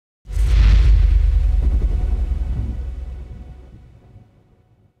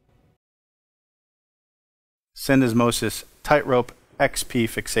Syndesmosis TightRope XP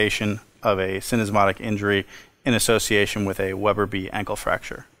fixation of a syndesmotic injury in association with a Weber B ankle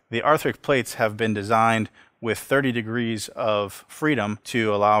fracture. The arthritic plates have been designed with 30 degrees of freedom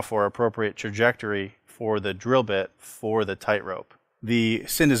to allow for appropriate trajectory for the drill bit for the tightrope. The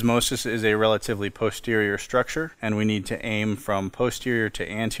syndesmosis is a relatively posterior structure, and we need to aim from posterior to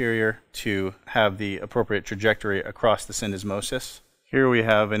anterior to have the appropriate trajectory across the syndesmosis. Here we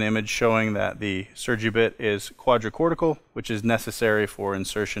have an image showing that the surgibit is quadricortical, which is necessary for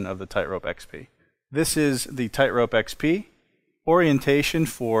insertion of the TightRope XP. This is the TightRope XP. Orientation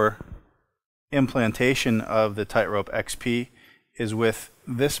for implantation of the TightRope XP is with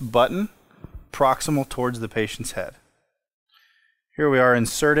this button proximal towards the patient's head. Here we are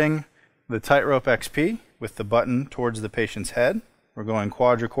inserting the TightRope XP with the button towards the patient's head. We're going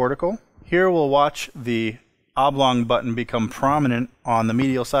quadricortical. Here we'll watch the oblong button become prominent on the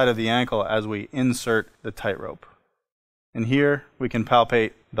medial side of the ankle as we insert the tightrope. And here we can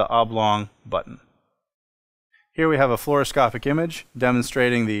palpate the oblong button. Here we have a fluoroscopic image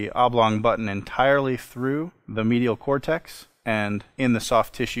demonstrating the oblong button entirely through the medial cortex and in the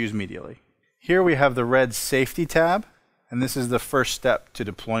soft tissues medially. Here we have the red safety tab, and this is the first step to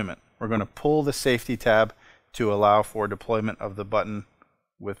deployment. We're going to pull the safety tab to allow for deployment of the button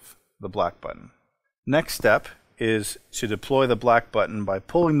with the black button. Next step is to deploy the black button by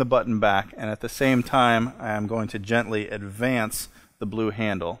pulling the button back, and at the same time I am going to gently advance the blue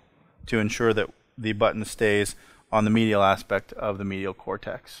handle to ensure that the button stays on the medial aspect of the medial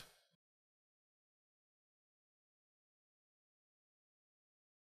cortex.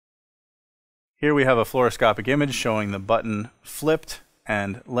 Here we have a fluoroscopic image showing the button flipped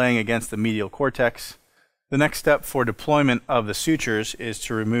and laying against the medial cortex. The next step for deployment of the sutures is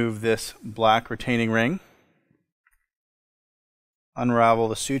to remove this black retaining ring, unravel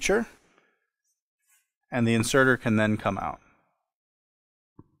the suture, and the inserter can then come out.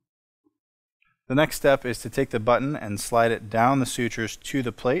 The next step is to take the button and slide it down the sutures to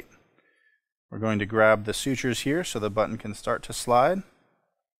the plate. We're going to grab the sutures here so the button can start to slide. And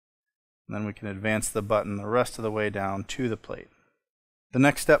then we can advance the button the rest of the way down to the plate. The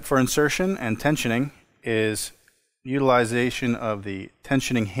next step for insertion and tensioning is utilization of the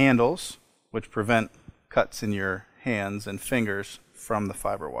tensioning handles, which prevent cuts in your hands and fingers from the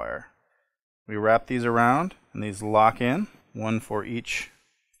fiber wire. We wrap these around and these lock in, one for each,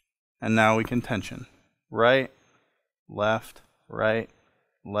 and now we can tension. Right, left,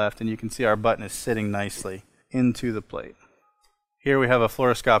 and you can see our button is sitting nicely into the plate. Here we have a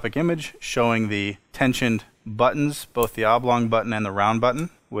fluoroscopic image showing the tensioned buttons, both the oblong button and the round button,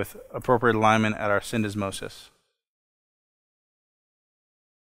 with appropriate alignment at our syndesmosis.